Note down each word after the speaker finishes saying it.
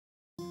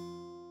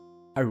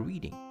A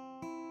reading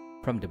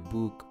from the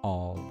book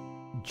of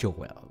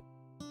Joel.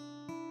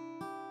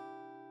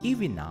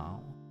 Even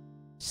now,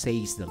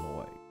 says the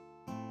Lord,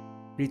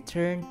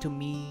 return to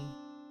me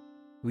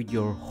with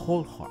your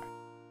whole heart,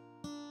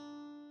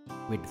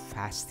 with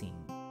fasting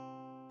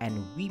and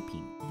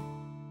weeping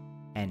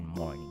and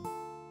mourning.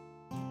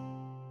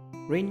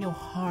 Rend your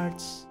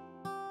hearts,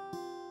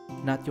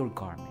 not your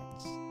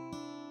garments,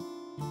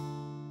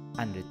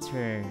 and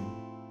return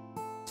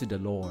to the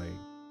Lord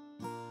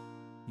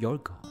your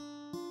God.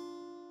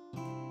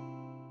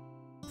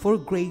 For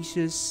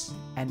gracious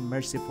and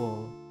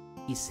merciful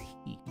is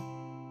He,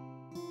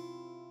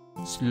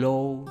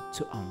 slow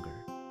to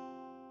anger,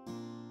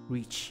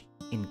 rich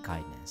in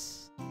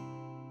kindness,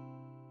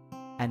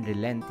 and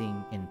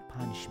relenting in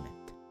punishment.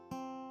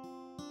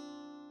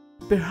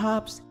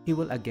 Perhaps He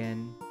will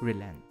again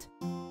relent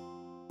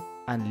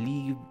and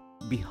leave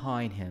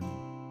behind Him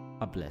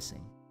a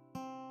blessing.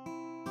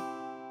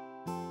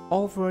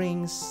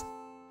 Offerings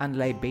and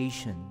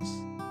libations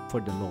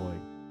for the Lord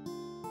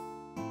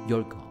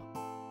your God.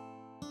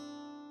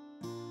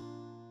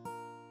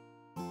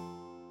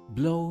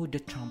 Blow the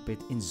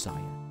trumpet in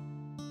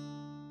Zion.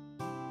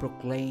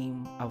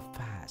 Proclaim a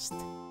fast.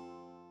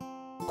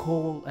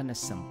 Call an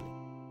assembly.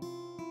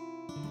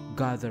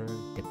 Gather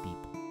the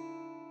people.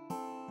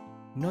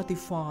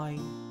 Notify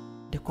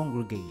the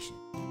congregation.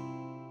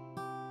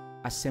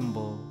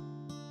 Assemble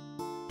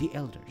the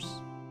elders.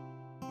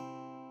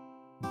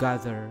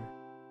 Gather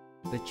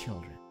the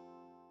children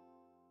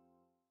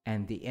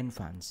and the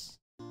infants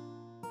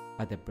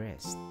at the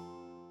breast.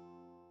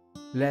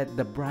 Let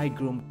the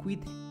bridegroom quit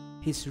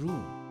his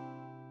room,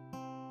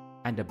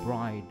 and the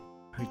bride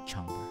her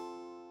chamber.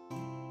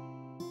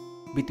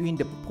 Between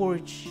the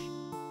porch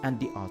and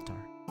the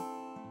altar,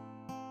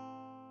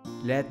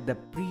 let the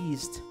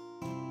priest,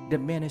 the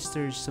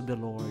ministers of the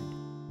Lord,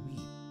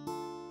 weep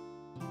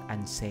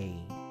and say,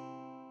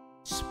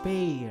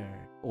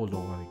 spare, O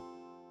Lord,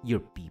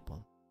 your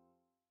people,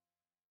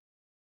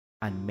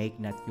 and make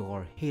not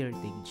your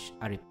heritage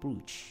a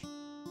reproach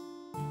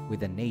with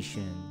the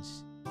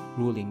nations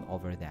ruling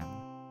over them.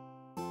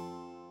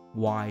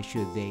 Why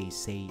should they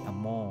say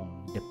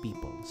among the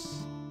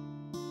peoples,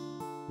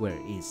 where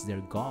is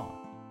their God?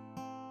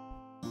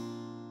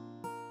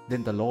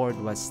 Then the Lord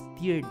was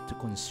stirred to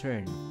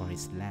concern for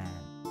his land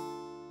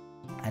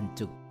and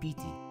took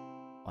pity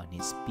on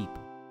his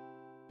people.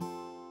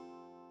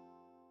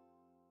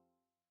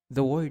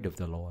 The word of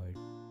the Lord.